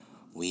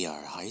We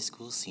are high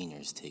school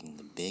seniors taking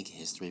the Big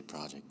History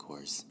Project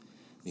course.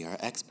 We are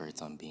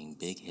experts on being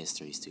big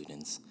history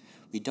students.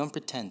 We don't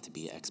pretend to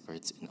be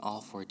experts in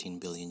all 14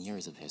 billion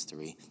years of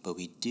history, but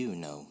we do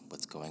know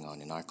what's going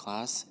on in our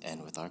class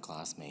and with our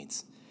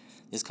classmates.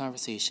 This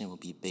conversation will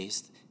be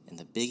based in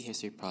the Big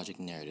History Project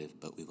narrative,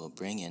 but we will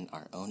bring in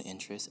our own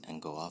interests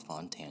and go off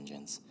on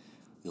tangents.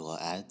 We will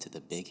add to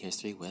the big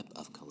history whip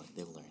of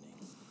collective learning.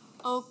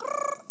 Oh,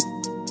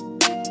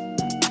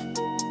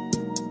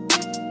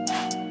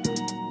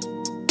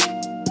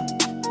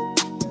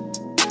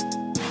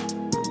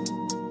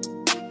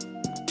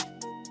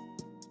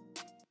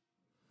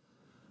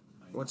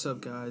 What's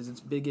up, guys? It's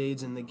Big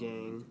AIDS in the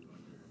gang,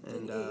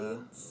 and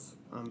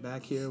I'm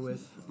back here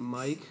with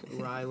Mike,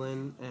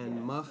 Rylan,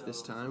 and Muff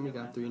this time. We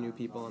got 3 new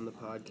people on the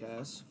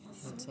podcast.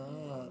 What's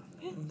up?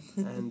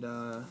 And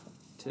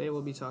today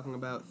we'll be talking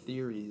about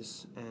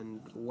theories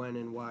and when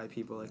and why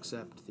people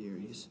accept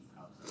theories.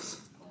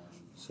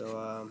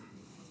 So,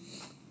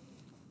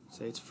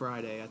 say it's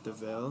Friday at the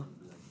Ville.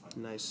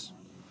 Nice.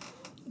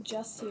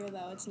 Just here,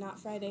 though. It's not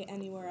Friday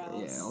anywhere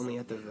else. Yeah, only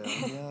at the Ville.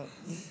 Yep.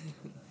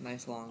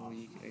 Nice long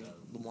week,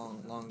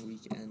 long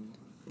weekend.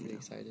 Pretty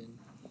excited.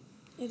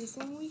 It is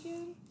long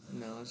weekend?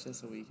 No, it's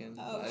just a weekend.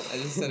 Oh. I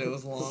just said it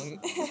was long.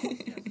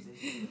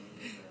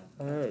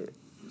 Alright,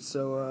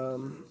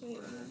 so Wait,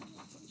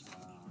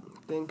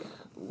 I think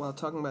while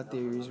talking about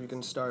theories, we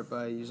can start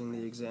by using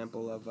the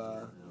example of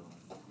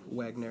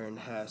Wegener and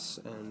Hess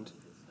and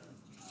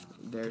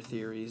their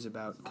theories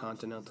about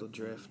continental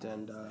drift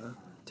and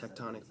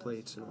tectonic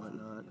plates and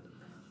whatnot.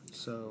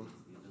 So,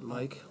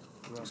 Mike,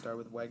 you want to start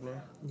with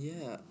Wegener?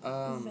 Yeah.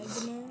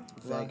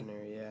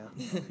 Wegener? Yeah.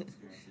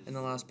 In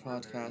the last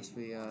podcast,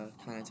 we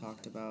kind of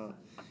talked about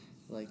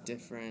like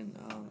different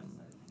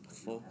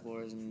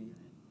folklores and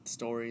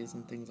stories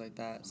and things like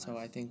that. So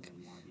I think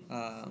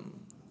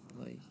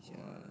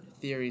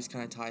theories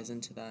kind of ties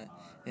into that.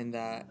 In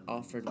that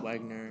Alfred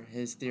Wegener,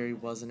 his theory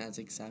wasn't as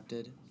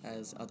accepted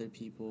as other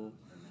people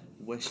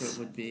wish it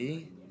would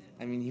be.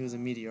 I mean, he was a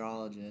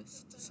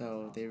meteorologist,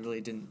 so they really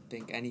didn't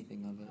think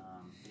anything of it.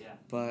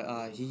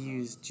 But he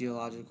used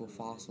geological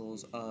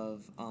fossils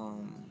of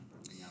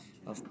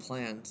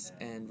plants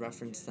and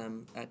referenced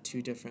them at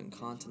 2 different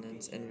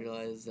continents and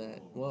realized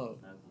that, whoa,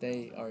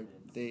 they are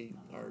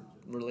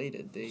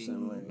related. They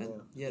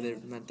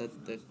meant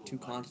that the 2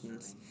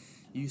 continents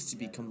used to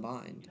be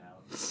combined.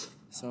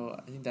 So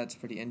I think that's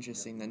pretty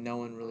interesting that no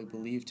one really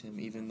believed him,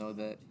 even though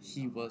that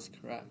he was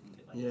correct.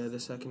 Yeah, the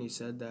second he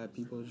said that,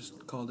 people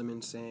just called him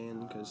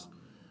insane because,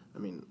 I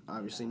mean,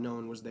 obviously no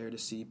one was there to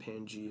see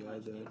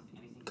Pangea, the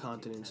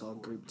continents all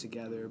grouped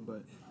together,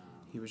 but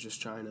he was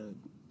just trying to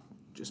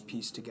just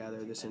piece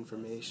together this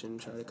information,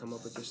 try to come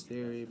up with this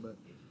theory, but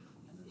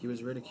he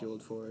was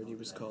ridiculed for it. He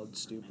was called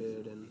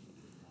stupid, and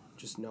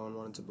just no one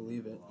wanted to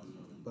believe it.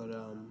 But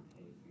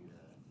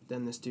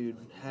then this dude,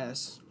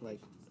 Hess,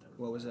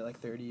 what was it,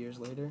 30 years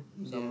later?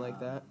 Something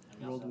like that?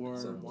 World War I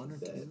or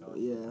 2.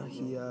 Yeah,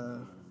 he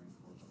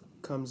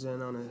comes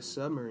in on a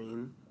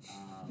submarine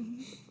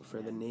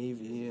for the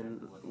Navy,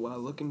 and while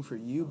looking for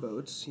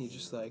U-boats, he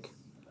just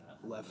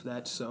left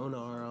that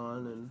sonar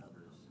on and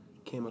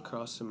came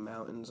across some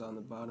mountains on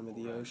the bottom of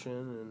the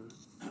ocean.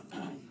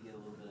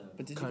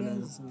 But did you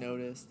guys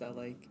notice that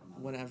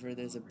whenever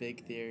there's a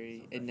big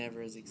theory, it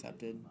never is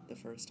accepted the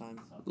first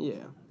time?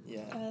 Yeah.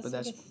 But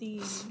that's a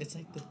theme. It's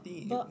like the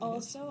theme. But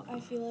also,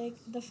 I feel like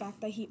the fact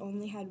that he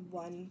only had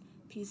one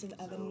piece of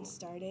evidence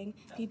starting,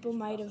 people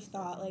might have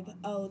thought,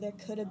 there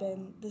could have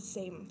been the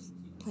same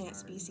plant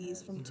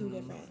species from 2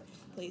 different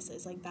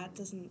places.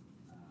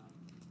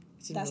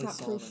 That's not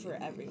proof for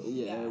everyone.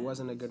 Yeah, it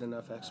wasn't a good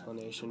enough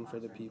explanation for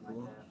the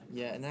people.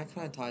 Yeah, and that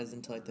kind of ties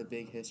into the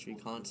big history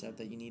concept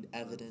that you need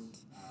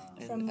evidence.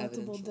 And from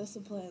multiple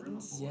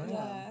disciplines.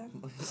 Yeah.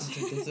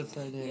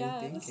 Interdisciplinary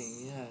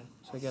thinking, yeah.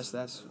 So I guess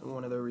that's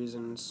one of the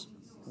reasons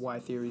why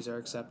theories are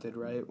accepted,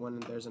 right? When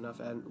there's enough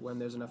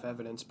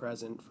evidence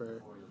present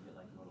for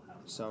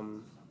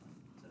some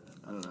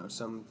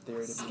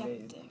theory to be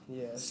made.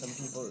 Yeah,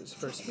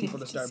 for people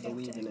to start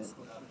believing it.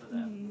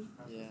 Mm-hmm.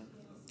 Yeah.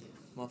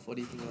 Muff, what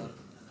do you think about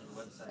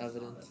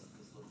evidence?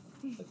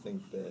 I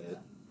think that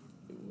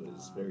it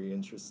was very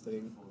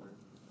interesting,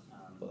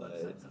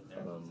 but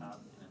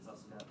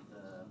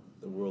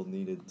the world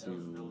needed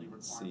to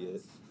see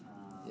it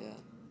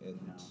and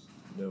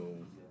know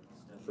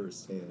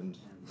firsthand,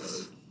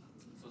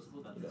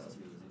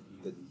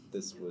 that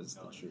this was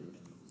the truth.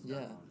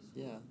 Yeah,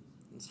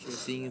 it's true.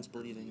 Seeing is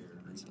believing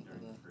and stuff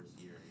like that.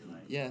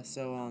 Yeah,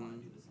 so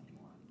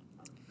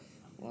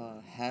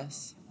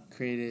Hess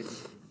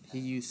he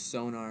used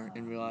sonar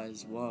and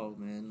realized, whoa,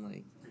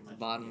 man, the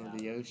bottom of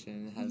the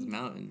ocean has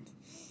mountains.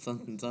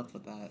 Something's up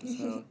with that.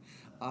 So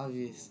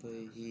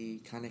obviously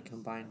he kind of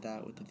combined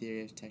that with the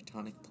theory of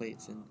tectonic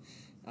plates and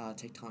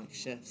tectonic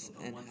shifts,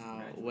 and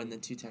how when the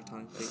 2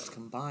 tectonic plates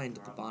combined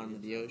at the bottom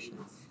of the ocean,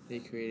 they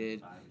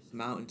created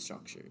mountain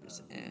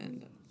structures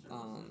and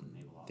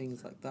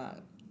things like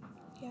that.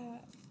 Yeah.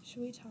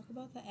 Should we talk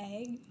about the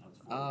egg?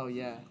 Oh,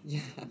 yeah.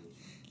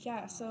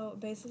 Yeah, so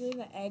basically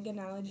the egg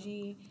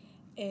analogy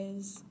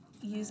is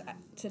used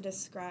to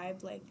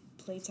describe like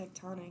plate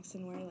tectonics,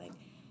 and where like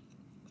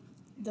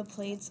the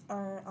plates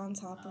are on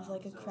top of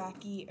like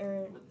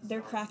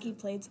they're cracky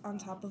plates on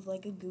top of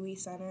like a gooey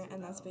center,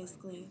 and that's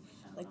basically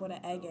like what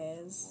an egg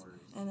is.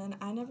 And then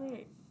I never.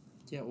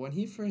 Yeah, when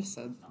he first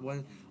said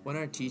when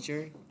our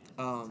teacher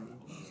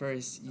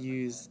first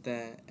used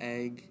the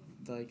egg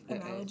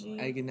Analogy?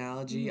 egg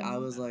analogy, I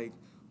was like,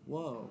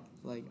 whoa,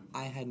 like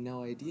I had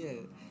no idea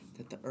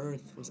that the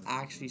earth was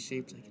actually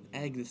shaped like an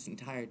egg this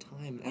entire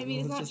time. I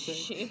mean, it's Everyone was not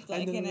just saying, shaped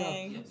like an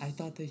egg. I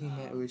thought that he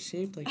meant it was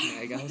shaped like an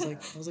egg. I was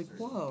like,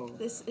 whoa.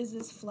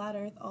 This flat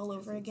Earth all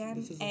over again.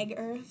 This is Egg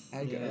Earth.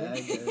 Egg Yeah,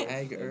 Earth.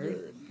 egg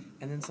Earth.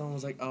 And then someone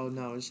was like, oh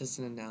no, it's just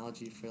an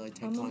analogy for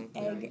like I'm an tectonic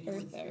egg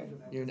theories. earther.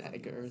 You're an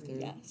egg earther?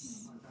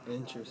 Yes.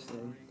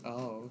 Interesting.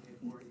 Oh,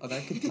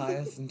 that could tie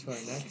us into our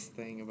next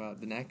thing about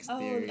the next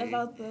theory. Oh,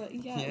 about the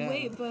Yeah.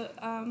 Wait, but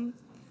oh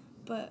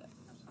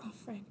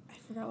frick, I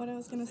forgot what I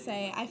was gonna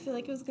say. I feel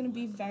like it was gonna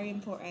be very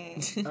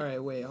important. All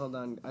right, wait, hold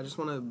on. I just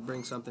want to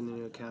bring something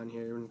into account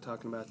here when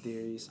talking about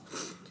theories.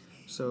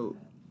 So,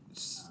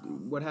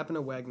 what happened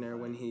to Wegener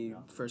when he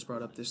first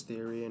brought up this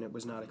theory and it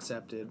was not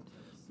accepted?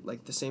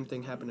 Like the same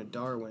thing happened to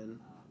Darwin,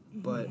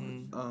 but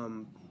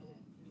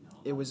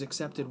it was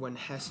accepted when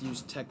Hess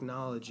used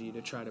technology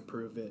to try to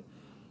prove it.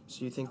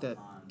 So you think that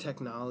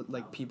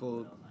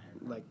people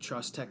like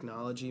trust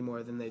technology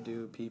more than they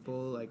do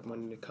people, like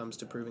when it comes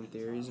to proving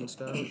theories and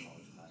stuff?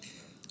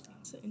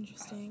 So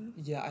interesting.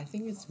 Yeah, I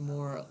think it's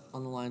more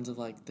on the lines of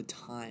like the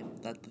time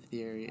that the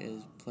theory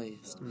is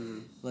placed.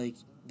 Like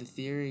the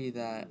theory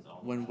that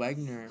when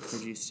Wegener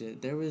produced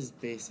it, there was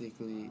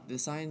basically the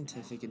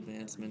scientific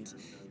advancements.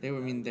 They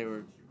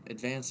were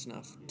advanced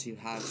enough to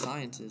have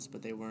scientists,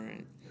 but they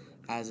weren't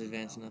as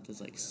advanced enough as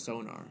like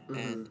sonar.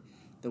 And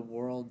the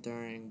world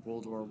during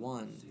World War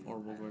I or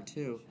World War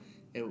II,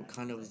 it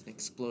kind of was an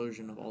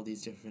explosion of all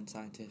these different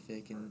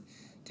scientific and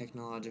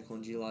technological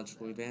and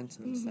geological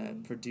advancements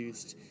that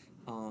produced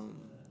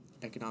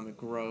economic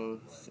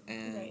growth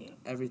and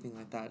everything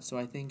like that. So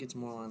I think it's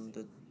more on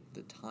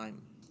the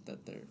time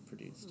that they're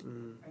produced.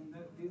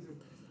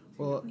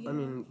 Well, I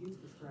mean,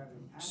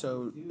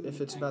 so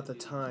if it's about the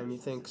time, you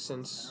think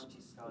Hess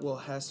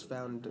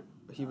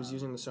he was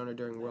using the sonar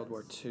during World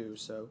War II,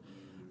 so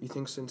you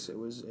think since it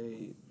was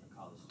a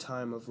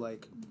time of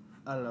like,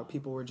 I don't know,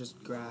 people were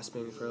just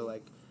grasping for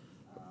like,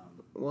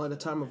 well, at a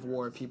time of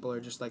war, people are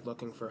just like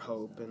looking for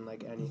hope and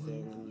like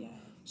anything. Yeah.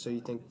 So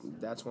you think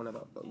that's one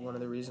of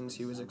the reasons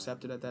he was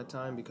accepted at that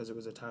time, because it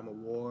was a time of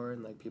war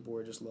and like people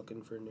were just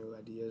looking for new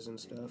ideas and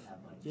stuff?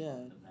 Yeah,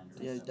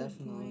 That's a good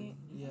definitely. point.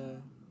 Yeah.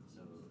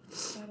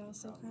 That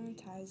also kind of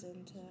ties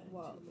into,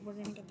 well, we're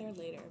going to get there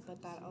later,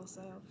 but that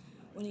also,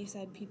 when you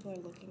said people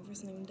are looking for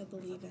something to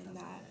believe in,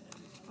 that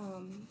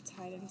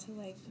tied into,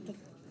 like,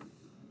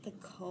 the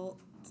cult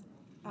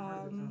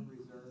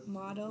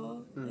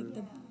model.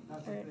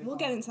 We'll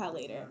get into that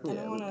later. I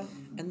don't want to...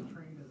 And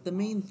the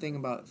main thing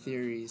about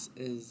theories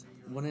is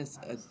when it's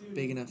a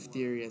big enough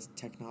theory as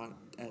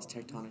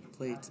tectonic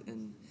plates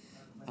and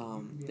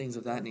things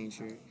of that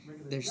nature,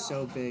 they're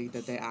so big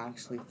that they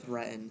actually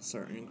threaten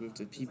certain groups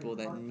of people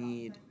that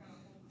need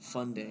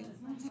funding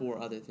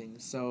for other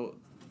things. So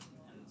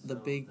the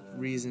big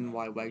reason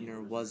why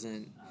Wegener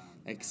wasn't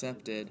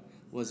accepted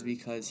was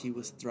because he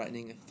was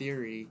threatening a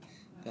theory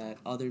that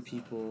other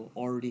people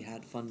already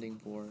had funding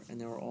for,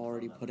 and they were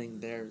already putting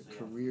their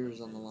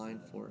careers on the line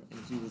for it, and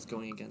he was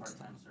going against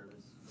them.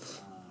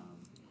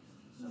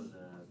 All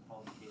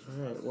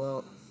right,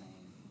 well,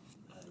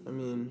 I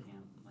mean,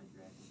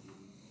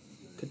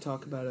 could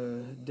talk about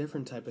a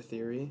different type of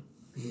theory,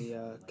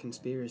 the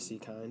conspiracy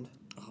kind.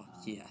 Oh,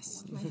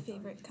 yes. My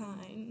favorite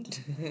kind.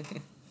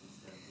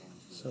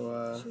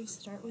 So, Should we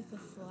start with the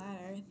flat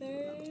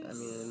earthers? I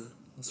mean,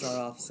 We'll start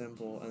off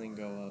simple and then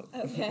go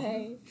up.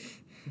 Okay.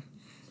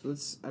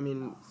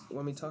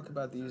 when we talk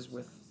about these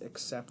with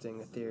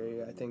accepting a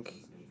theory, I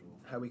think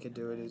how we could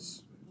do it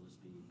is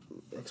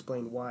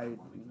explain why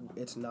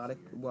it's not,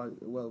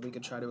 we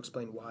could try to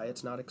explain why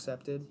it's not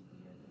accepted.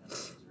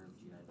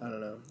 I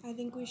don't know. I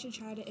think we should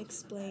try to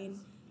explain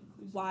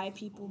why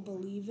people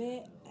believe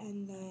it,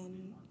 and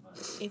then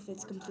if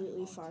it's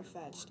completely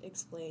far-fetched,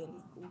 explain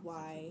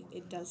why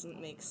it doesn't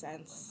make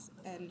sense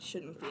and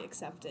shouldn't be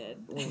accepted.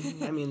 Well,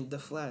 I mean, the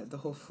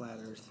whole flat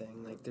Earth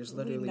thing. Like, there's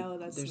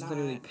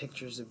literally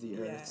pictures of the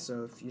Earth. Yeah.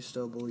 So if you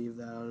still believe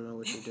that, I don't know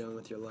what you're doing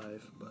with your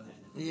life. But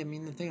Yeah, I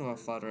mean, the thing about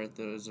flat Earth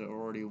is it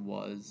already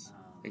was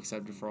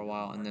accepted for a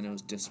while, and then it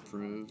was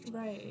disproved.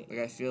 Right. Like,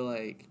 I feel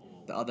like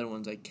the other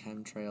ones, like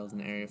Chemtrails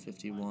and Area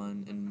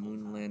 51 and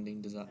moon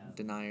landing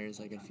deniers,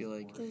 like, I feel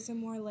like... Those are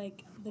more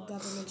like the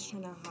government's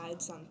trying to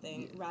hide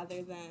something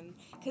rather than...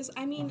 Because,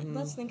 I mean,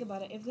 let's think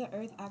about it. If the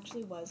Earth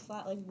actually was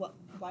flat, like,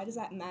 why does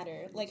that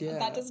matter? Like,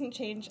 that doesn't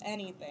change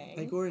anything.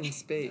 Like, we're in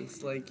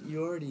space. Like,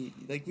 you already...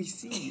 Like, we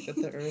see that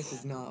the Earth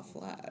is not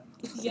flat.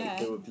 Yeah.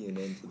 There would be an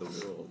end to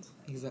the world.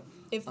 Exactly.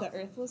 If the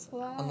Earth was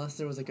flat? Unless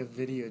there was, like, a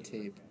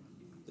videotape.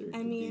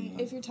 I mean,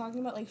 if you're talking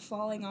about, like,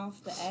 falling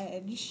off the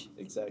edge...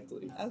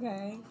 Exactly.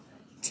 Okay.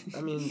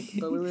 I mean,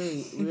 but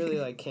we really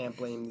like can't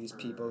blame these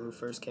people who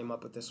first came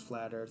up with this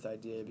flat Earth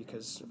idea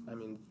because I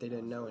mean they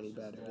didn't know any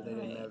better. They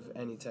didn't have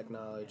any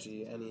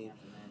technology, any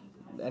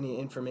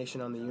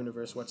information on the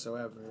universe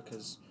whatsoever.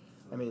 Because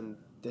I mean,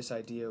 this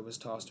idea was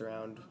tossed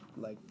around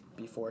like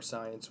before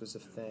science was a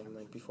thing,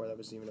 like before that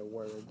was even a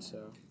word. So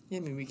Yeah,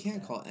 I mean, we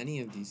can't call any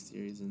of these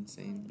theories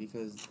insane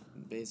because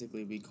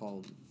basically we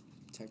called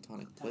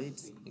tectonic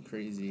plates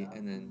crazy,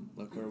 and then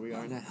look where we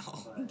are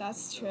now.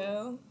 That's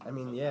true. I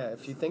mean, yeah,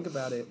 if you think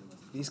about it,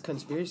 these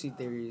conspiracy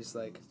theories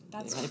like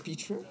It might be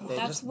true.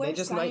 That's where they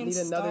just might science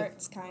need another.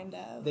 starts, kind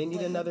of. They need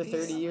Like, another these-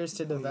 30 years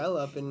to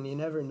develop, and you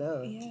never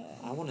know. Yeah.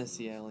 I want to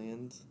see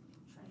aliens.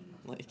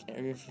 Like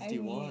Area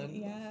 51.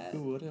 yeah.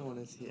 Who wouldn't want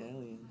to see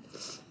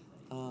aliens?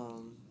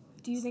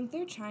 Do you think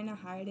they're trying to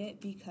hide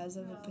it because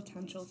of a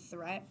potential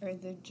threat, or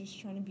they're just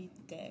trying to be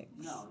dicks?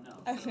 No.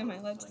 Am I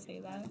allowed to say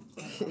that?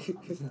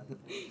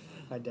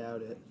 I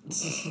doubt it.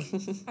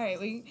 All right,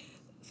 we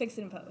fix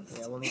it in post.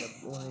 Yeah, we'll need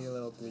a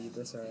little bleed.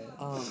 That's all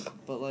right.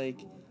 But like,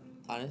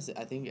 honestly,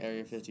 I think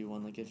Area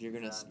 51. Like, if you're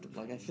gonna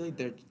I feel like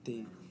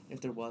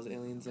if there was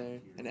aliens there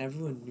and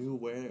everyone knew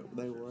where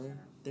they were,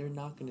 they're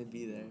not gonna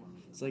be there.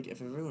 So like,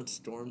 if everyone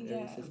stormed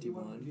Area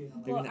 51,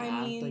 they're Well, gonna I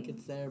act mean- like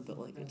it's there, but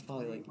like it's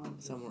probably like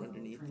somewhere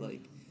underneath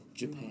like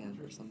Japan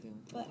or something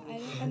like that. But I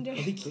don't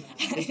understand.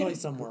 It's probably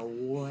somewhere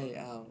way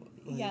out.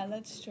 Like, Yeah,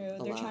 that's true.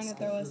 They're trying to Alaska.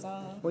 throw us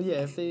off. Well,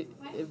 yeah,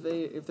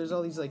 if there's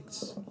all these like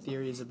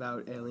theories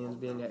about aliens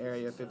being at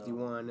Area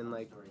 51, and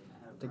like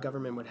the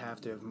government would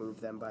have to have moved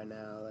them by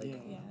now. Like,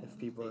 Yeah. if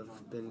people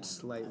have been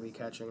slightly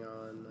catching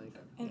on, like.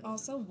 And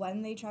also,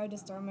 when they tried to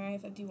storm Area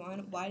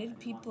 51, why did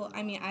people...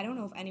 I mean, I don't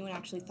know if anyone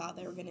actually thought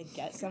they were going to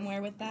get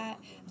somewhere with that,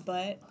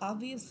 but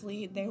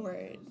obviously there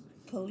were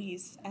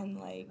police and,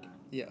 like...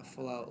 Yeah,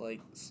 full out like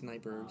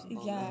snipers.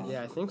 Yeah.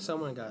 Yeah, I think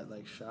someone got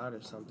like shot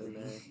or something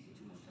there.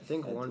 I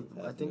think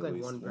like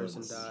one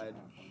person died.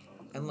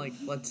 And like,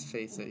 let's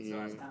face it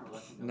here,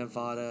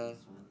 Nevada,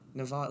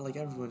 like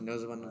everyone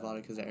knows about Nevada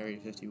because of Area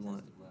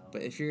 51.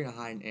 But if you're gonna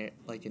hide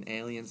an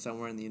alien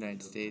somewhere in the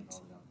United States,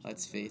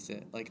 let's face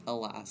it, like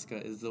Alaska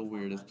is the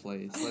weirdest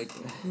place. Like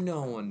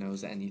no one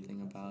knows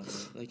anything about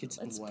it. Like it's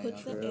Let's way put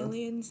out the there.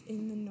 aliens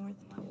in the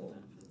North Pole.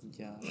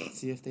 Yeah, let's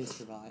see if they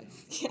survive.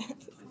 Yeah.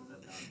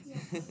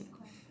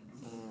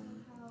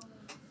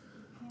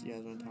 Do you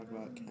guys want to talk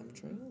about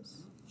chemtrails?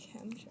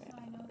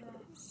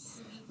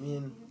 Chemtrails. I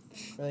mean,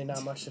 really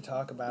not much to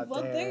talk about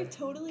Well, there. there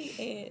totally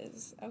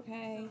is,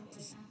 okay?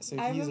 So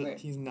I remember-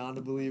 he's not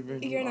a believer.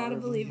 and You're you not are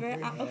a believer?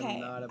 I'm Okay.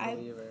 not a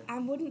believer. I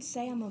wouldn't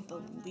say I'm a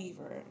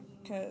believer,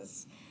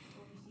 because,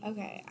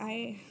 okay,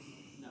 I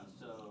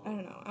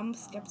don't know. I'm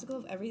skeptical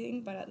of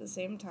everything, but at the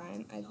same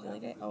time, I feel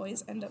like I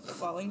always end up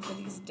falling for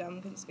these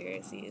dumb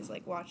conspiracies,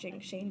 like watching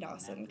Shane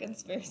Dawson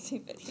conspiracy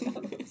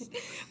videos.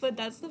 But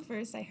that's the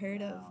first I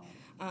heard of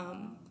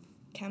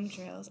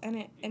chemtrails,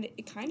 and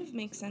it kind of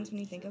makes sense when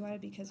you think about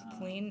it, because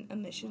plane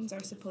emissions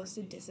are supposed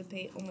to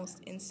dissipate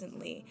almost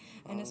instantly,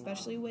 and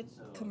especially with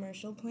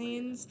commercial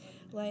planes,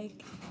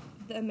 like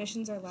the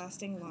emissions are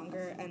lasting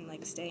longer and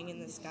like staying in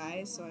the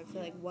sky. So I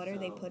feel like, what are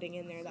they putting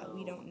in there that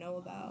we don't know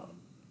about?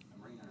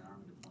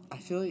 I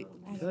feel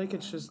like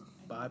It's just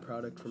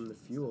byproduct from the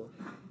fuel,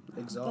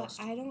 exhaust.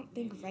 But I don't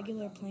think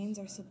regular planes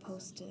are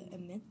supposed to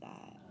emit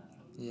that.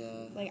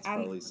 yeah. Like It's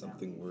I'm probably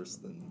something worse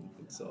than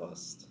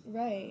exhaust.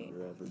 right.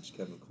 Your average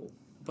chemical.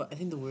 But I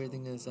think the weird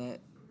thing is that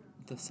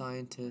the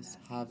scientists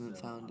haven't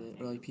found it,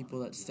 or like people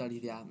that study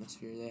the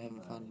atmosphere, they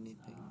haven't found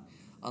anything,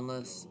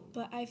 unless.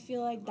 But I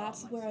feel like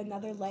that's where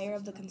another layer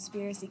of the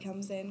conspiracy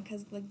comes in,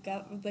 because the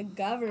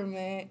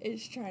government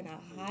is trying to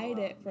hide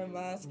it from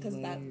us, because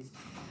that's...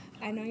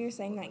 I know you're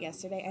saying that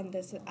yesterday, and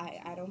this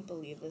I don't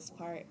believe this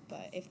part,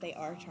 but if they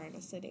are trying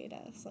to sedate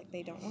us, like,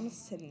 they don't want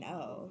us to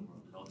know.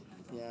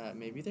 Yeah,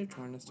 maybe they're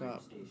trying to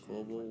stop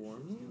global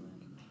warming,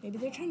 Maybe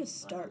they're trying to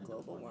start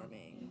global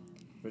warming.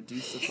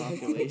 reduce the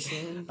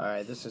population. All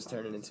right, this is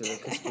turning into a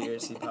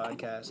conspiracy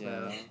podcast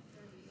now. Yeah.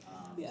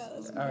 Yeah,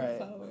 let's All right.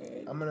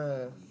 forward. I'm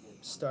gonna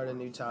start a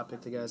new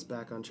topic to get us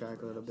back on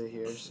track a little bit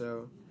here.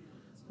 So,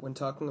 when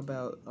talking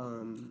about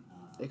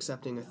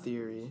accepting a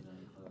theory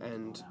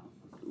and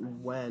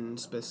when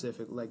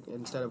specific, like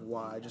instead of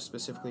why, just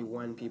specifically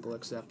when people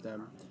accept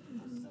them,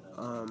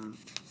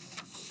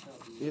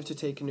 you have to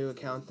take into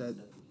account that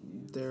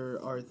there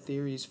are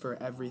theories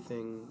for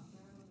everything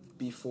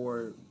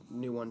before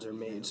new ones are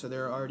made. So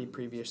there are already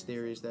previous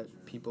theories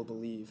that people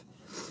believe,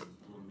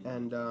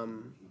 and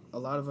a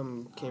lot of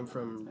them came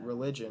from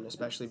religion,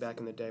 especially back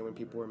in the day when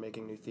people were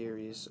making new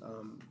theories.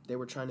 They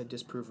were trying to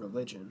disprove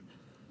religion,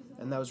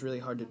 and that was really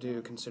hard to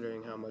do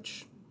considering how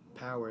much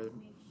power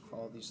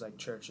all these like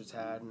churches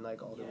had and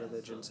like all the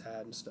religions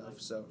had and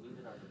stuff. So,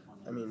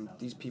 I mean,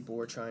 these people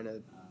were trying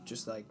to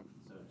just like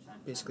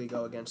basically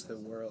go against the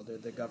world or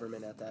the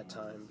government at that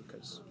time,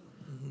 because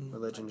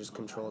religion just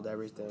controlled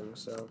everything.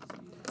 So,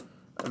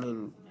 I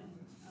mean,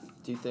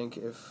 do you think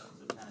if...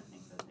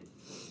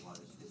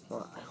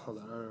 Well, hold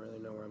on, I don't really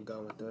know where I'm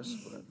going with this,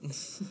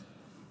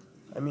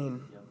 but... I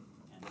mean...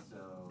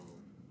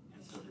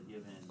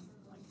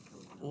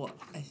 Well,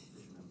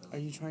 are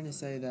you trying to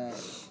say that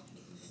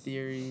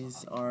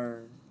theories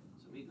are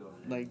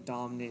like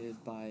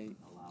dominated by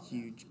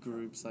huge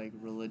groups like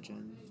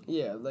religion?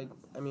 Yeah, like,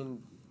 I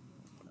mean,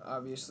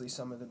 obviously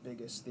some of the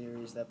biggest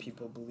theories that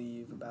people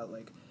believe about,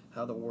 like,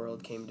 how the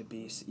world came to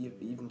be,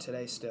 even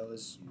today still,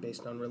 is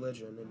based on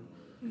religion.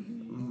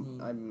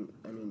 And I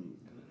mean,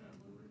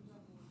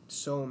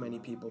 so many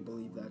people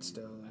believe that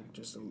still. Like,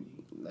 just,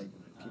 like,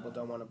 people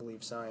don't want to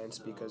believe science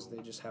because they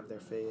just have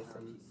their faith.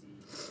 And,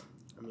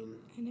 I mean...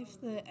 And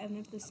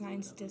if the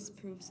science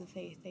disproves the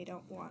faith, they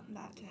don't want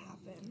that to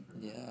happen.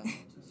 Yeah.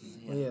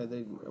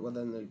 Well,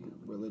 then the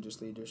religious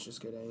leaders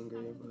just get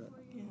angry, but...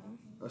 Yeah.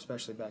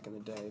 Especially back in the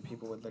day,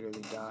 people would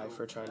literally die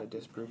for trying to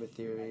disprove a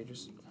theory,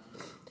 just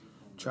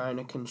trying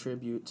to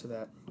contribute to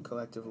that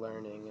collective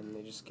learning, and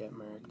they just get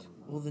murked.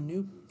 Well,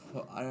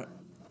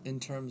 in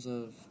terms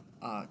of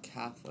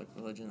Catholic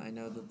religion, I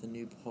know that the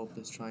new Pope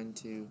is trying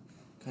to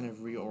kind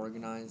of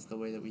reorganize the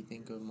way that we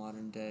think of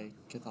modern day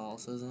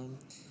Catholicism,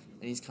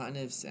 and he's kind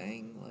of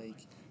saying,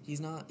 like, he's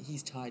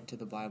tied to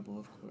the Bible,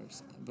 of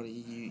course, but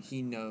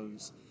he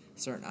knows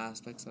certain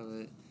aspects of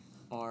it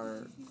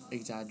are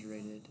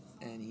exaggerated,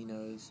 and he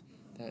knows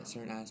that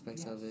certain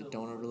aspects of it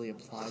don't really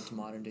apply to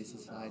modern day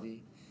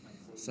society.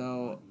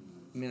 So,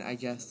 I mean, I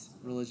guess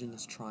religion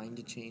is trying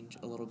to change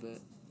a little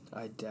bit.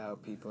 I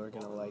doubt people are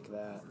gonna like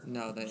that.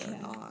 No, they are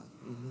not.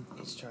 Mm-hmm.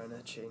 He's trying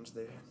to change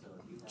the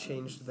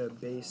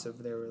base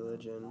of their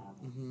religion.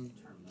 Mm-hmm.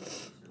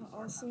 But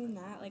also in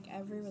that, like,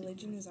 every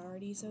religion is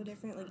already so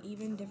different. Like,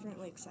 even different,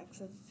 like,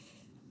 Sexism.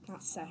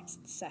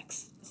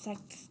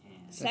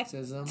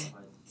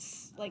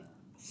 Like,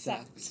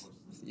 Sex.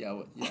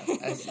 Yeah,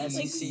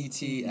 SECTS.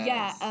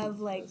 yeah,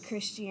 of, like,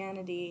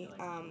 Christianity.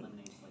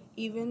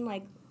 Even,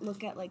 like,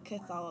 look at, like,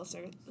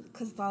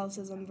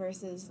 Catholicism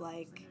versus,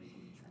 like,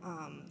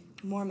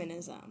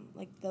 Mormonism.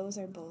 Like, those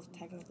are both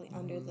technically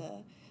under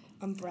the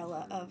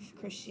umbrella of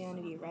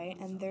Christianity, right?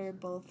 And they're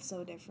both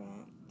so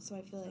different. So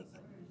I feel like,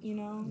 you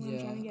know what I'm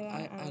trying to get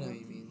at? I know what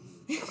you mean.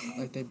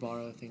 Like, they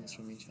borrow things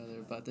from each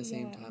other, but at the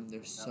same time,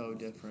 they're so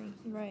different.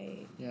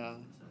 Right. Yeah.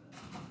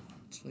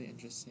 It's really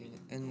interesting.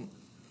 And,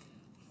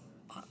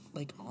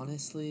 like,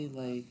 honestly,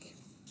 like,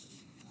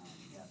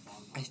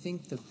 I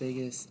think the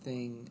biggest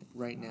thing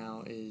right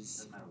now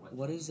is,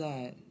 what is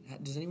that?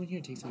 Does anyone here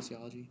take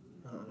sociology?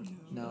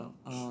 No.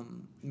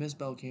 Miss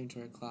Bell came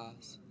to our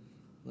class,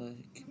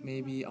 like,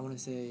 maybe, I want to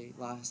say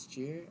last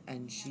year,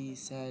 and she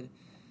said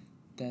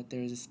that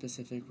there's a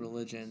specific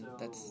religion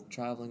that's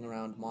traveling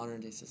around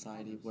modern day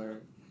society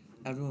where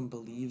everyone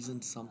believes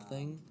in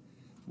something,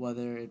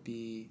 whether it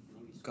be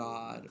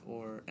God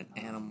or an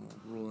animal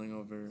ruling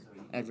over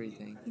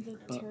everything. The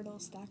turtle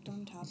stacked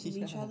on top of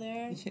each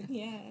other.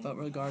 Yeah. But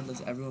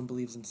regardless, everyone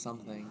believes in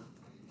something,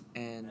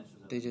 and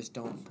they just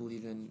don't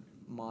believe in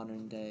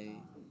modern day,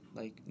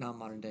 like, not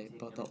modern day,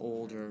 but the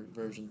older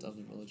versions of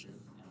the religion.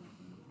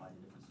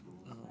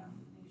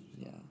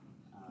 Yeah.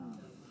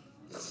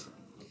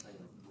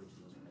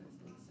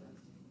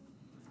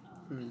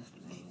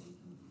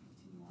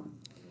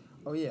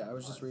 Oh yeah, I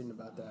was just reading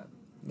about that.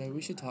 Maybe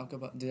we should talk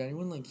about, did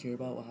anyone, like, hear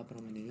about what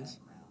happened on the news,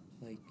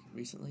 like,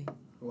 recently?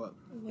 What?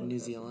 In New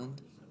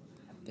Zealand?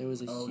 There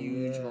was a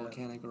huge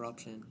volcanic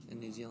eruption in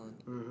New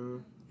Zealand.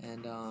 Mm-hmm.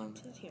 And, I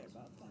did hear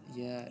about that.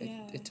 yeah,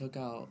 it took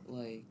out,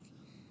 like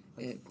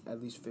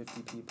at least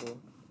 50 people.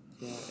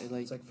 Yeah,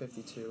 it's like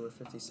 52 or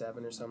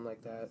 57 or something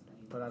like that.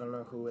 But I don't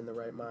know who in the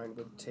right mind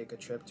would take a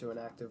trip to an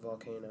active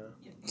volcano.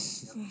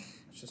 It's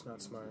just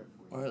not smart.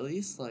 Or at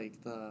least,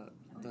 like, the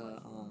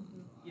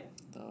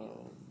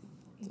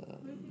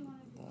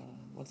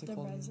what's it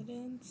called? The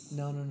residents?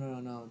 No,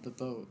 the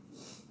boat.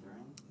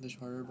 The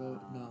charter boat?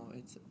 No,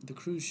 it's the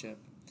cruise ship.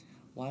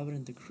 Why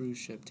wouldn't the cruise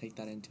ship take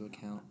that into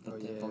account, that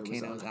the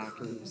volcano is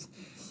active?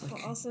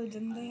 But also,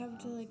 didn't they have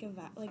to, like,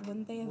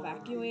 wouldn't they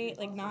evacuate,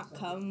 like, not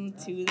come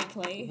to the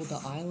place? Well,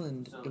 the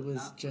island, it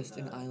was just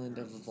an island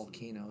of a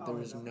volcano. There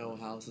was no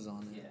houses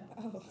on it.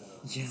 Oh.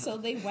 Yeah. So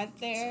they went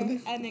there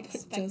and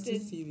expected... Just to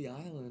see the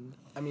island.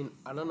 I mean,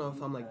 I don't know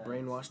if I'm, like,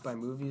 brainwashed by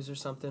movies or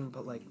something,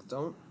 but, like,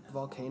 don't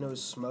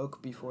volcanoes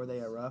smoke before they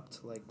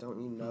erupt? Like,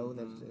 don't you know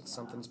that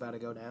something's about to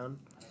go down?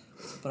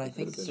 But I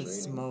think the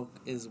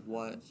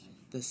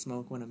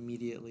smoke went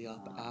immediately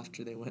up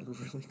after they went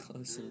really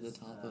close to the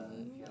top of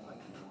it.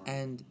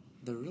 And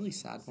the really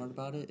sad part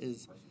about it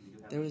is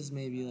there was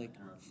maybe, like,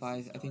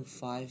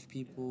 five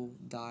people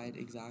died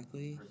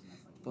exactly,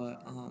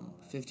 but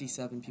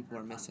 57 people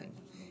are missing.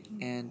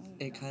 And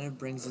it kind of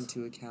brings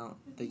into account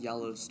the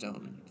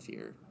Yellowstone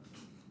fear,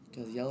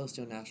 because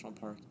Yellowstone National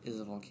Park is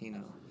a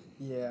volcano.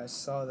 Yeah, I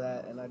saw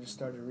that, and I just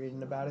started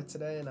reading about it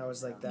today, and I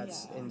was like,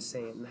 that's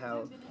insane,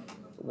 how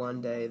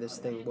one day this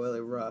thing will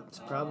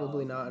erupt,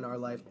 probably not in our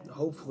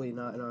hopefully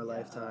not in our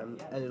lifetime,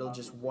 and it'll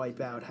just wipe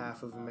out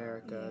half of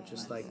America,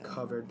 just, like,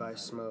 covered by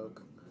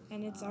smoke.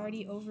 And it's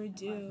already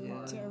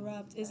overdue to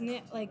erupt. Isn't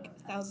it, like,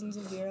 thousands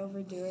of years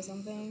overdue or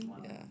something?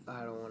 Yeah.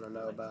 I don't want to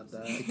know about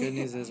that. The good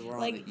news is we're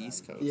Like, on the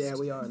East Coast. Yeah,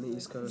 we are on the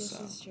East Coast.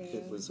 This is true.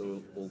 It was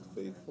Old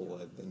Faithful,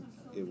 I think.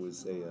 It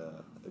was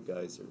a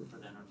geyser.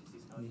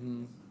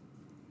 Mm-hmm.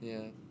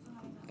 Yeah.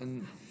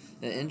 And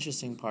The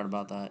interesting part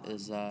about that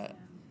is that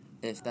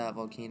if that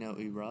volcano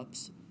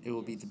erupts, it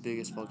will be the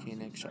biggest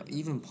volcanic shock.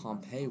 Even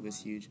Pompeii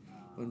was huge.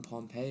 When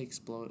Pompeii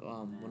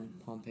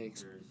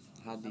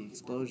had the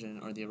explosion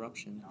or the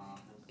eruption,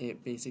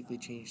 it basically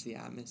changed the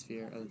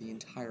atmosphere of the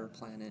entire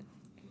planet.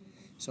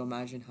 So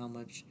imagine how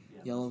much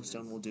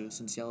Yellowstone will do,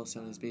 since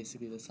Yellowstone is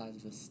basically the size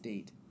of a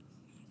state.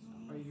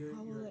 How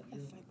will it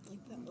affect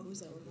like the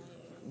ozone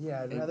layer?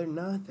 Yeah, I'd rather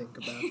not think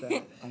about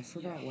that. I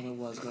forgot when it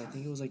was, but I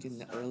think it was like in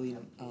the early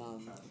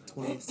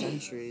 20th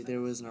century.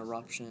 There was an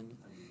eruption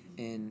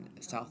in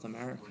South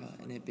America,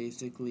 and it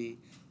basically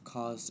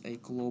caused a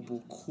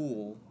global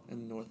cool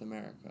in North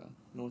America.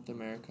 North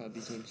America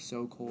became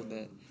so cold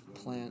that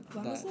When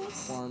was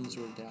this? farms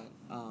were dead.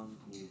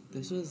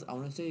 This was, I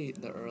want to say,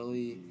 the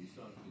early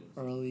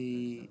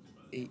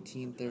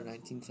 18th or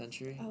 19th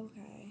century.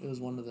 Okay. It was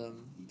one of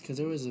them, because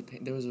there was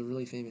a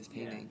really famous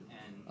painting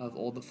of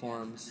all the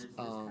farms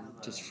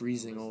just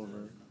freezing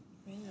over.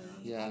 Really?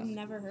 Yeah. I've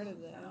never heard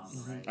of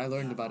this. I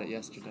learned about it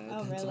yesterday.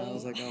 Oh, And I really?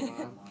 was like, oh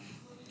wow.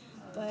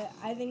 But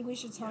I think we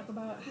should talk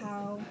about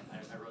how,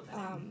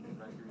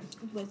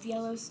 with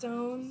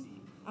Yellowstone,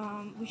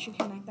 we should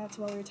connect that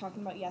to what we were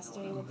talking about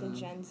yesterday with the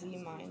Gen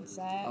Z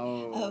mindset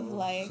of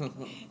like,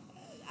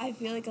 I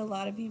feel like a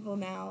lot of people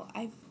now,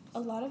 a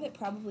lot of it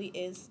probably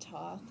is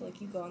talk.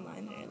 Like you go online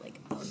and they're like,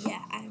 oh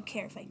yeah, I don't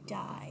care if I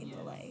die,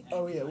 but like.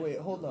 Oh yeah, wait,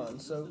 hold on.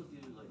 So,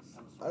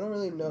 I don't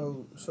really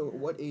know. So,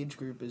 what age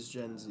group is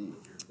Gen Z?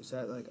 Is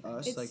that like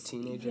us, like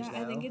teenagers now?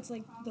 Yeah, I think it's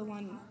like the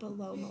one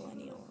below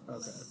millennials.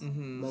 Okay.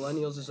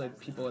 Millennials is like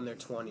people in their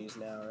 20s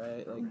now,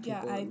 right? Like Yeah,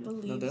 people I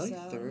believe No, they're like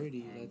so.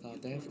 30. I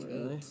thought they have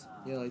Really? kids.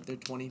 Yeah, like they're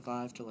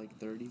 25 to like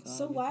 35.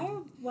 So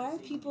why are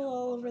people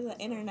all over the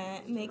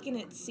internet making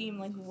it seem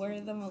like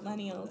we're the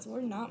millennials? We're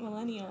not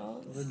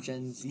millennials. We're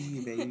Gen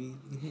Z, baby.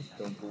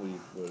 Don't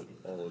believe what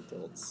all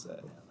adults say,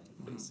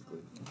 basically.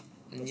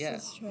 And This yeah,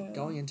 is true.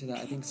 going into that,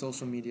 I think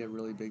social media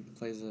really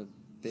plays a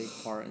big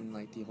part in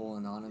like the whole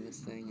anonymous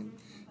thing and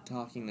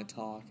talking the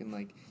talk, and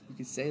like you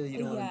could say that you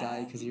don't want to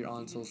die because you're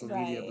on social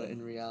media, but Right.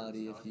 in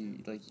reality,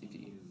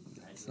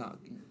 it's not.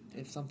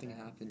 If something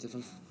happens, if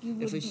You a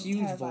would be huge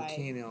terrified.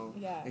 volcano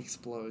Yeah.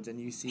 explodes and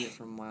you see it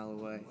from a mile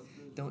away,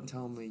 don't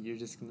tell me you're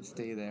just gonna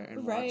stay there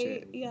and watch Right,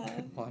 it.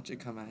 yeah. Watch it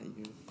come at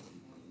you.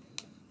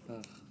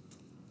 Ugh.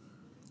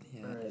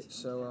 Yeah. Alright,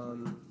 so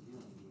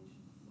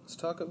let's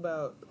talk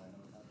about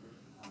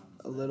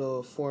a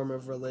little form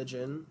of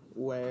religion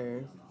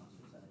where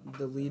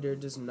the leader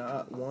does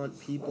not want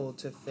people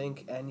to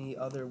think any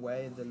other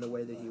way than the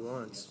way that he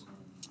wants.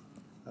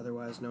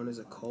 Otherwise known as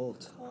a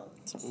cult.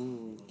 Cult.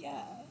 Ooh.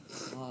 Yeah.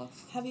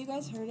 Off. Have you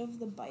guys heard of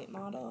the BITE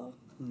model?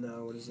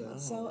 No, what is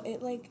that? So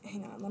it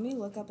hang on, let me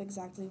look up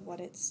exactly what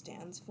it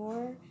stands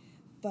for,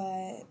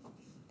 but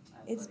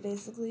it's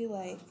basically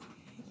like,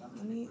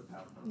 let me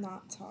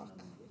not talk.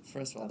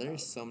 First of all,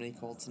 there's so many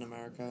cults in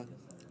America.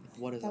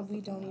 What is That up we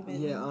with don't that?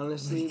 even. Yeah,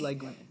 honestly,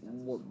 like,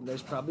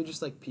 there's probably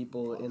just, like,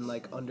 people in,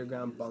 like,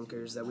 underground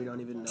bunkers that we don't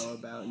even know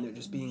about, and they're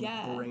just being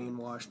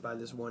brainwashed by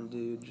this one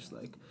dude, just,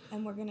 like...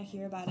 And we're gonna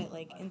hear about it,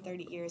 like, in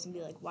 30 years and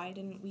be like, why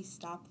didn't we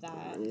stop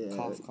that? Yeah.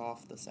 Cough,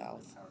 cough, the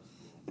South.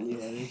 Yeah.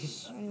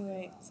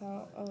 Anyway,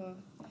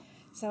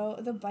 so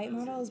the BITE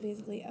model is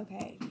basically,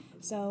 okay,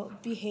 so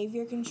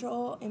behavior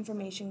control,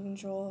 information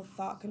control,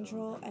 thought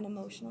control, and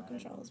emotional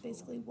control is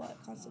basically what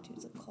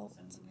constitutes a cult.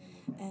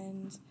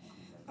 And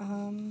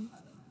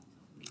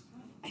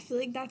I feel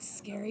like that's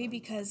scary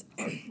because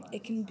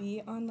it can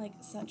be on like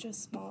such a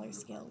smaller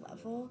scale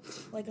level.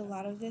 Like a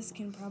lot of this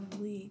can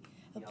probably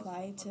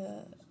apply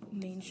to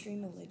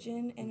mainstream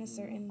religion in a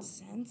certain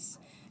sense,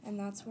 and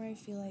that's where I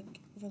feel like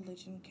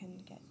religion can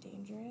get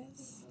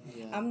dangerous.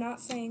 Yeah. I'm not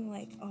saying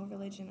like, oh,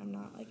 religion, I'm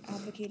not like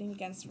advocating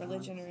against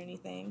religion or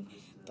anything,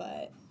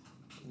 but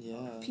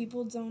Yeah.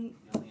 people don't,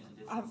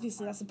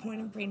 obviously that's the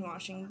point of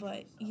brainwashing,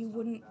 but you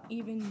wouldn't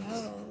even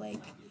know,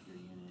 like,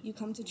 you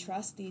come to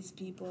trust these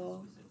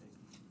people.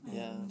 And,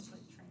 Yeah.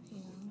 you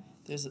know,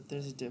 There's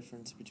a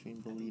difference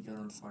between believing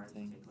in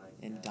something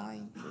and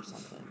dying for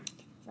something.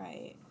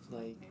 right.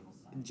 Like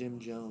Jim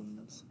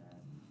Jones,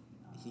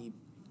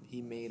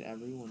 he made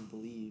everyone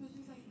believe,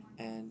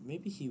 and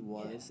maybe it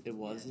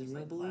was his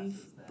real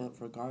belief, but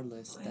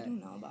regardless I don't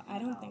know, but I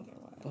don't think it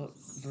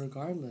was. But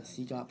regardless,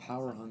 he got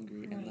power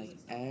hungry, and like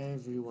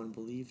everyone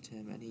believed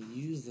him, and he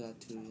used that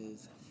to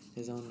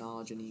his own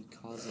knowledge, and he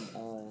caused them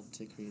all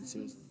to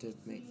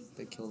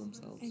kill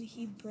themselves. And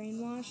he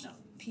brainwashed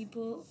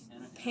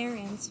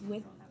parents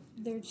with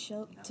their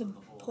to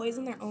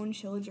poison their own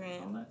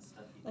children.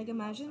 Like,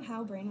 imagine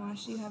how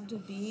brainwashed you have to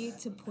be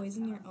to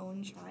poison your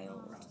own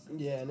child.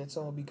 Yeah, and it's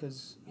all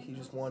because he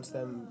just wants,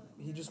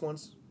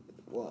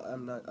 well, I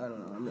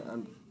don't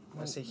know,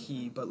 I say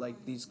he, but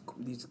like these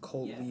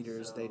cult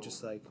leaders, they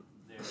just like,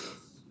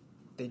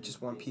 they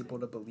just want people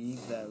to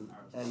believe them,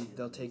 and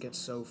they'll take it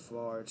so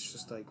far. It's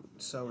just like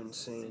so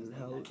insane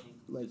how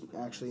like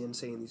actually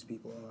insane these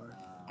people are.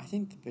 I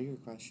think the bigger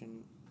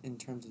question in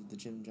terms of the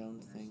Jim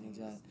Jones thing is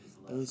that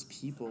those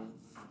people,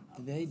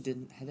 they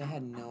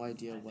had no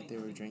idea what they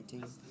were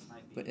drinking,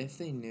 but if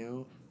they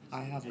knew,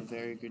 I have a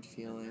very good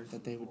feeling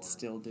that they would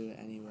still do it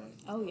anyway.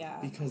 Oh yeah.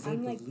 Because they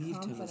I'm, like,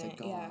 believed him as a confident,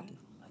 god.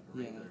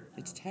 Yeah.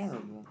 It's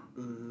terrible.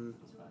 Mm-hmm.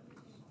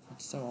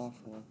 It's so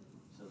awful.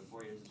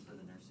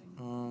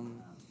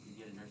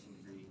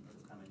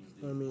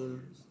 I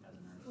mean,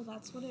 Well,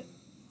 that's what it.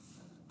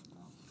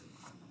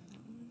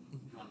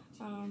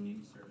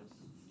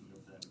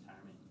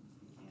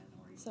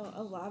 So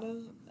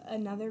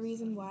another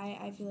reason why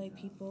I feel like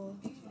people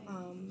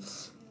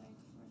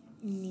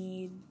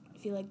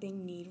feel like they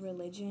need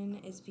religion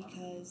is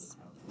because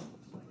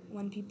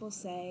when people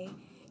say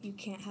you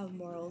can't have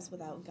morals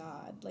without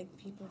God, like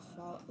people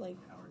fall like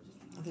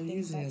They're think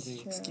using it that's as an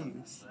true.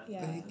 excuse.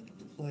 Yeah.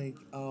 Like,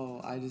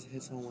 oh, I just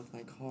hit someone with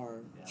my car.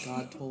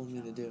 God told me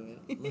to do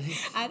it. Like,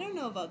 I don't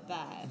know about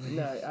that.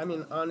 no, I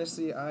mean,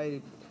 honestly,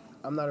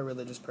 I'm not a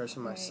religious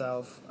person Right.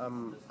 myself.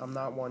 I'm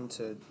not one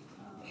to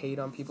hate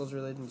on people's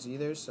religions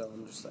either, so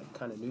I'm just like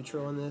kind of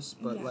neutral in this.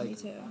 But Yeah, like, me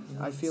too.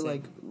 I feel Same.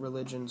 like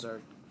religions are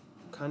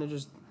kind of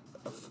just,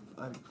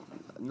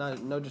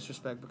 no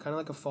disrespect, but kind of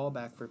like a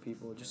fallback for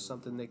people. Just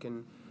something they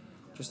can,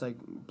 just like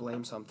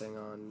blame something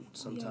on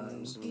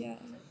sometimes. And Yeah.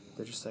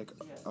 they're just like,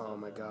 oh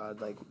my God,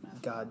 like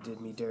God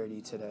did me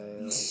dirty today.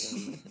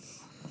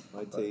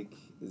 Like, My take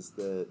is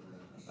that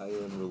I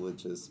am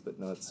religious, but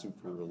not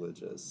super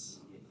religious.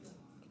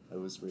 I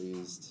was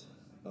raised,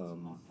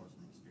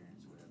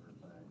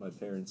 my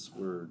parents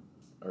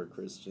are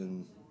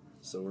Christian,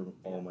 so were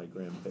all my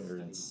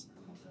grandparents,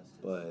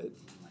 but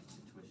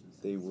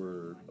they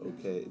were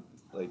okay.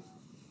 Like,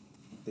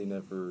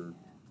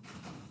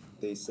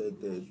 they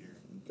said that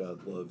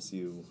God loves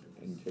you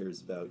and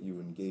cares about you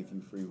and gave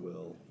you free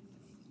will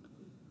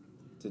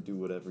to do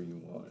whatever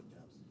you want,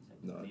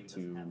 not to,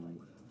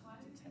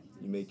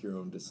 you make your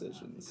own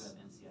decisions.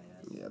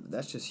 yeah, but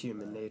that's just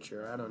human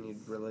nature. I don't need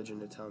religion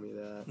to tell me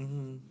that.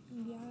 mm-hmm.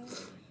 Yeah,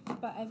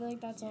 but I feel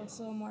like that's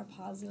also a more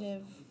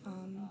positive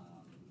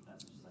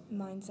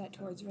mindset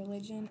towards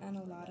religion, and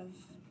a lot of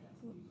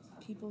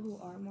people who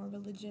are more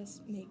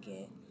religious make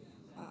it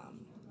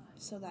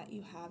so that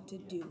you have to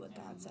do what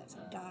God says.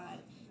 God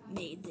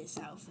made this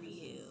out for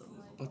you.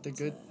 But the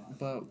good,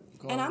 but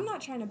And I'm not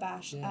trying to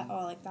bash Yeah. at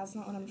all. Like, that's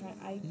not what I'm trying.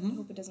 I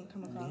hope it doesn't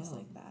come across No.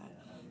 like that.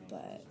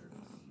 But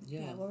Yeah.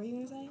 yeah, what were you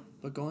gonna say?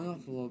 But going off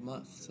of what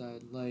Mutt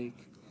said, like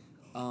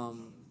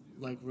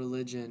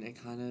religion,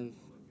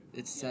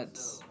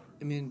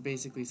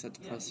 basically sets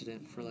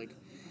precedent for like,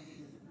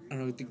 I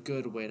don't know, the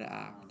good way to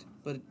act.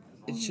 But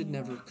it should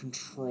never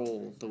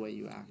control the way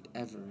you act,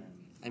 ever.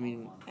 I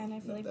mean, And I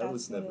feel like That that's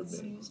was what never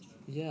it's me. used.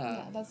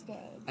 yeah. That's good.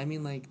 I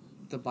mean, like,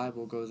 the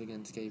Bible goes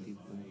against gay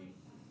people.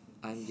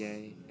 I'm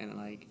gay, and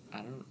like, I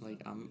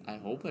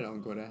hope I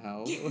don't go to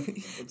hell.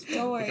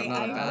 Don't worry, Like, I'm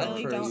not a I bad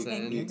really don't think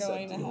person. you're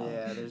going to hell.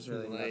 Yeah, there's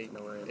really Like, nothing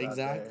to worry about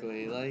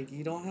exactly. Like,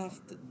 you don't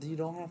have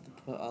to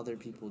put other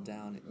people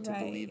down to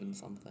Right. believe in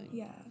something.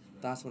 Yeah.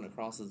 That's when it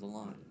crosses the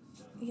line.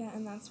 Yeah,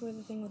 and that's where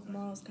the thing with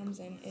morals comes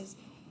in is,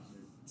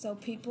 so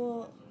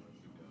people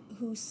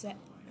who say,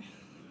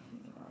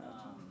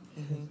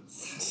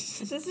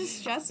 this is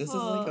stressful. This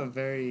is like a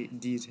very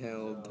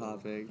detailed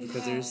topic because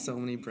Yeah. there's so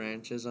many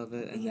branches of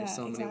it and Yeah, there's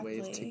so many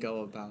ways to exactly.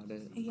 go about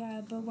it.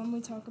 Yeah, but when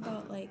we talk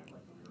about like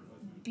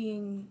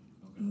being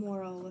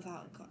moral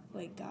without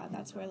God,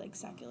 that's where like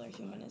secular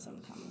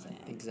humanism comes in.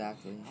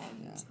 Exactly.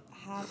 And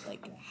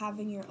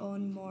having your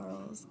own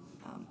morals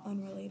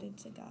unrelated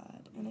to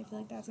God, and I feel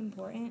like that's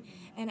important.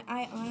 And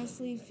I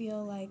honestly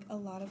feel like a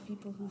lot of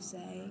people who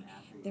say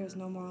there's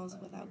no morals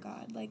without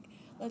God, like,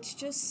 let's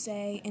just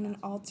say in an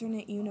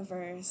alternate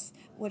universe,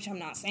 which I'm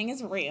not saying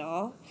is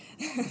real,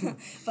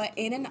 but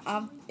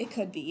it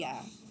could be,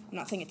 yeah. I'm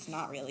not saying it's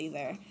not real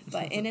either,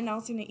 but in an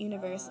alternate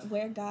universe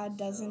where God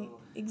doesn't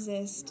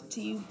exist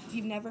to you,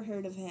 you've never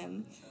heard of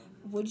him,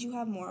 would you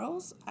have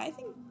morals? I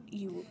think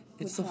you.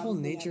 It's the whole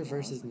nature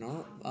versus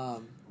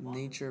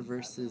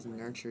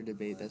nurture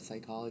debate that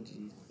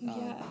psychology.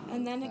 Yeah,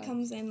 and then it has.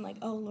 comes in like,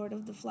 oh, Lord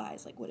of the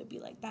Flies, like, would it be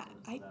like that?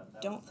 I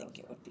don't think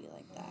it would be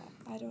like that.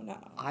 I don't know.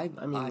 I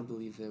mean,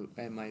 believe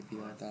it might be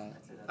like that.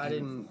 I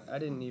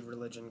didn't need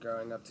religion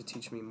growing up to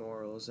teach me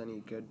morals. Any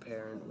good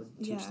parent would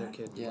teach their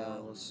kid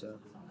morals. So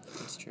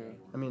That's true.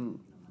 I mean,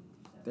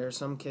 there are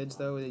some kids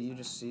though that you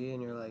just see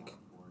and you're like,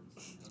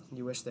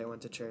 you wish they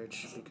went to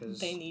church because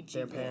They need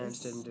their Jesus. parents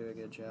didn't do a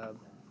good job.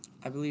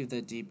 I believe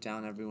that deep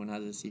down everyone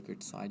has a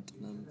secret side to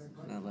them.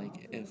 That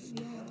like if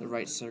the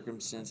right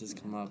circumstances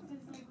come up,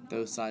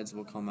 those sides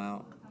will come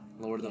out.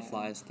 Lord of the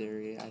Flies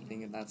theory, I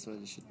think that's what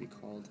it should be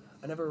called.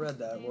 I never read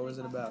that. What was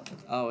it about?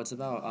 Oh, it's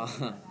about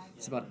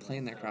a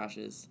plane that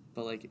crashes,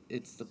 but like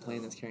it's the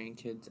plane that's carrying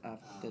kids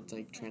that's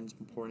like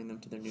transporting them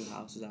to their new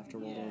houses after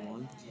World War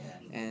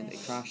I, and it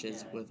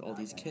crashes with all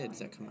these kids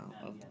that come out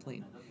of the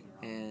plane,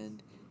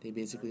 and they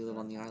basically live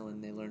on the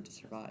island. They learn to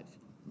survive,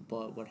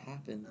 but what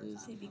happens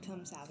is They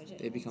become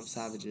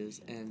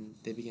savages. and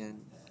they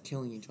begin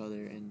killing each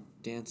other and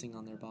dancing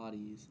on their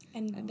bodies,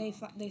 And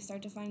they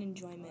start to find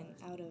enjoyment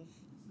out of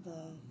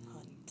the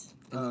hunt.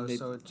 And then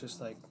So it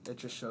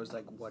just shows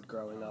like what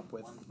growing up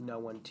with no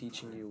one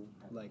teaching you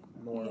like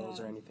morals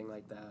or anything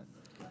like that.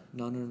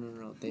 No.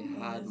 They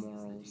had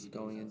morals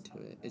going into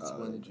it. It's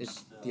when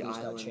it's the just got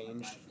island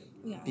changed.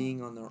 Yeah.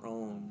 being on their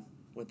own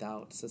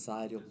without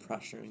societal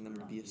pressuring them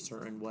to be a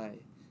certain way.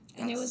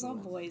 And it That's was the all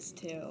one. boys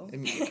too. I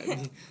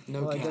mean,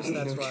 no Well, I guess cap,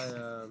 that's no why.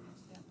 cap.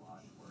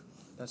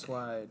 That's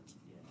why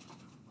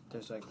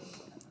there's like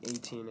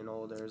 18 and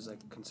older is like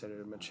considered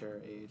a mature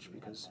age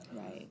because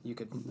Right. you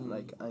could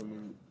like I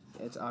mean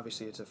it's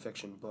obviously it's a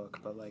fiction book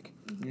but like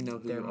You know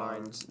who their you are.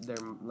 minds they're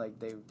like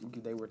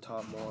they were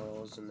taught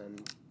morals and then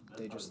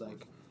they just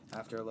like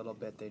after a little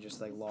bit they just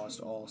like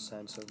lost all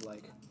sense of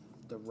like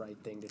the right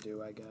thing to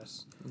do, I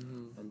guess.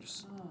 And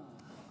just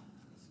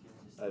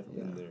I've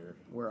been there.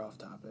 we're off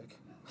topic.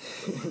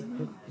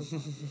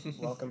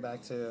 Welcome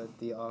back to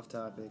the Off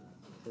Topic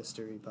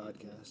History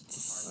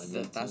Podcast. I'm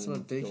 18, That's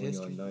what big going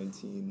history. on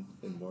 19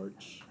 in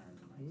March,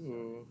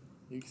 Ooh,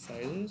 you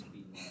excited?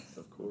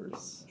 of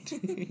course.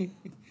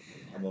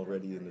 I'm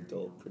already an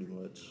adult, pretty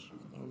much.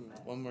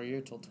 One more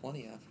year till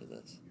 20 after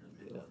this.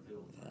 Yeah.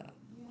 Yeah.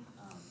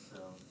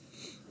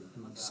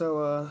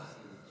 So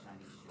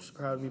should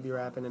probably be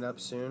wrapping it up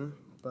soon,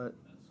 but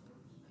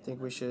I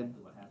think we should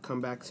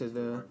come back to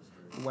the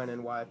when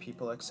and why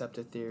people accept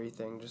a theory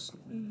thing, just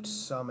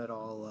sum it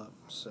all up.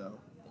 So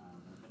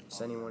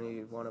does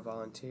anyone want to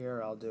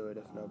volunteer? I'll do it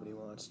if nobody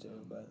wants to,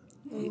 but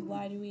Wait,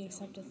 why do we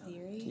accept a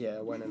theory? yeah,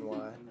 when and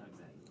why.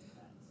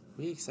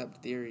 We accept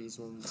theories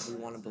when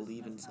we want to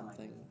believe in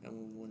something and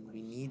when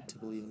we need to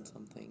believe in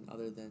something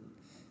other than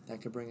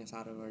that could bring us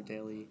out of our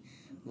daily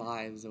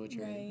lives, which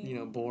Right.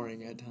 are,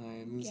 boring at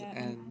times. Yeah.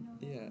 And,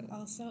 yeah.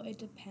 Also, it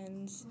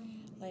depends.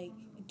 Like,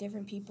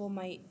 different people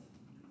might.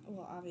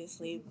 Well,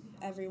 obviously,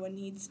 everyone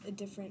needs a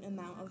different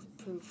amount of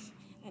proof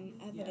and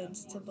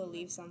evidence to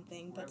believe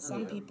something. But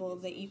some people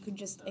that you could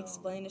just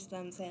explain to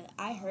them and say,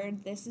 I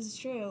heard this is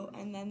true,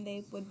 and then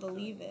they would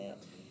believe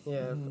it.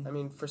 Yeah, I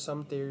mean, for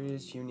some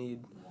theories, you need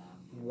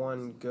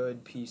one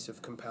good piece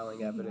of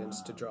compelling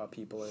evidence to draw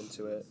people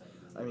into it.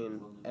 I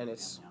mean, and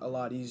it's a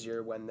lot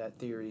easier when that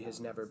theory has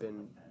never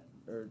been,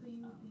 or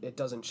it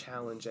doesn't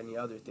challenge any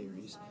other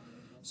theories.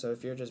 So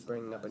if you're just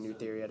bringing up a new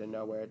theory out of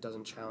nowhere, it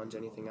doesn't challenge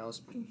anything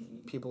else,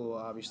 people will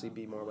obviously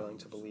be more willing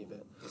to believe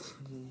it.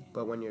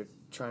 But when you're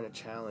trying to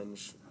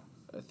challenge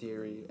a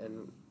theory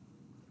and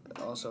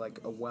also like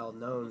a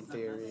well-known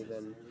theory,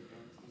 then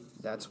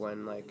that's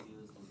when like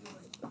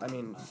I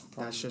mean,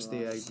 that's just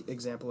the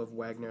example of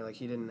Wagner. Like,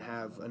 he didn't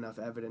have enough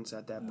evidence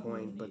at that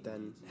point, but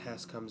then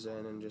Hess comes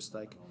in and just,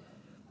 like,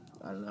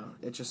 I don't know.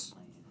 It just,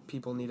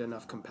 people need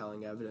enough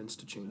compelling evidence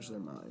to change their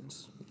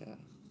minds.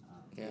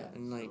 Yeah,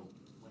 and, like,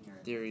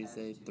 theories, if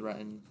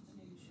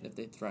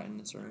they threaten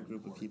a certain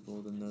group of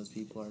people, then those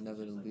people are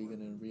inevitably going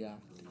to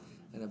react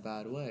in a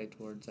bad way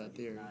towards that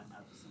theory.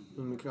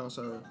 And we can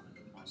also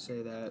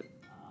say that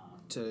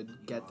to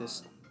get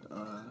this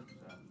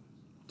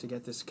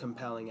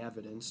compelling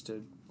evidence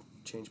to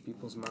change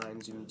people's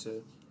minds, you need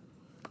to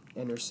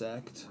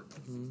intersect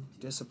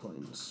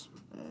disciplines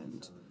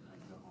and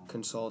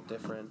consult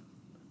different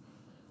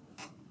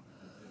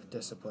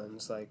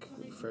disciplines. Like,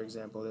 for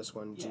example, this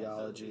one,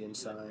 geology and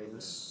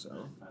science.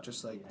 So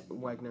just like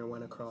Wagner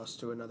went across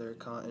to another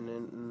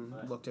continent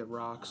and looked at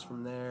rocks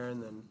from there,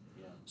 and then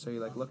so he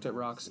like looked at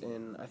rocks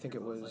in, I think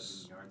it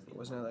was,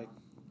 wasn't it like,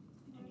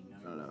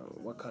 I don't know,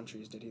 what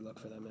countries did he look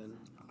for them in?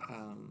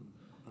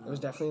 It was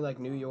definitely like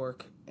New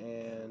York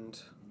and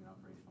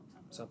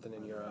something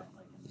in Europe.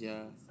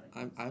 Yeah,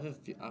 I have a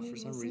few, for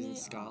some reason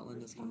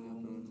Scotland is coming up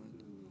in my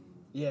mind.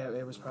 Yeah,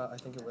 it was I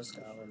think it was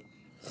Scotland.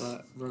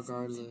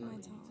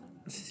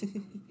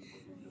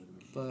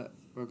 But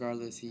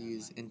regardless, he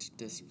used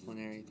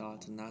interdisciplinary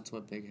thoughts, and that's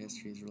what big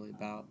history is really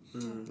about.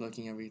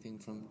 Looking at everything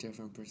from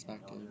different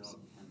perspectives.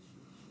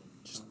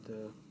 Just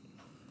the...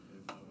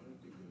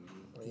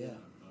 Well, yeah.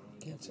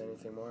 Can't say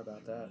anything more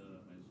about that.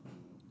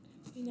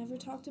 We never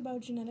talked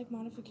about genetic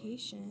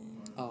modification.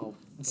 Oh.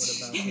 What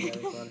about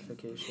genetic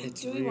modification?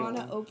 It's Do we real. want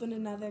to open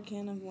another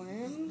can of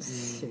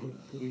worms?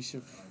 We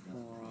should...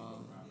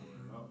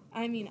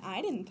 I mean,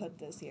 I didn't put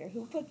this here.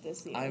 Who put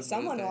this here? I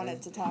Someone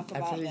wanted to talk I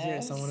about put it this.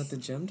 here. Someone at the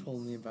gym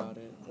told me about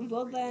it.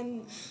 Well,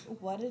 then,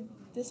 what did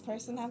this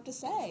person have to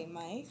say,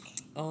 Mike?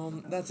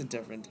 That's a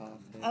different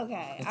topic.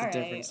 Okay, It's all a right.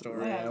 different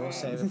story. Yeah, we'll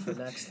save it for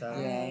next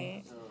time. Yeah.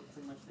 Alright.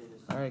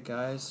 Alright,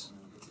 guys.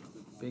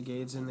 Big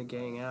AIDS in the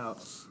gang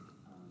out.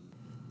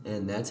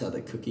 And that's how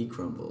the cookie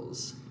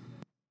crumbles.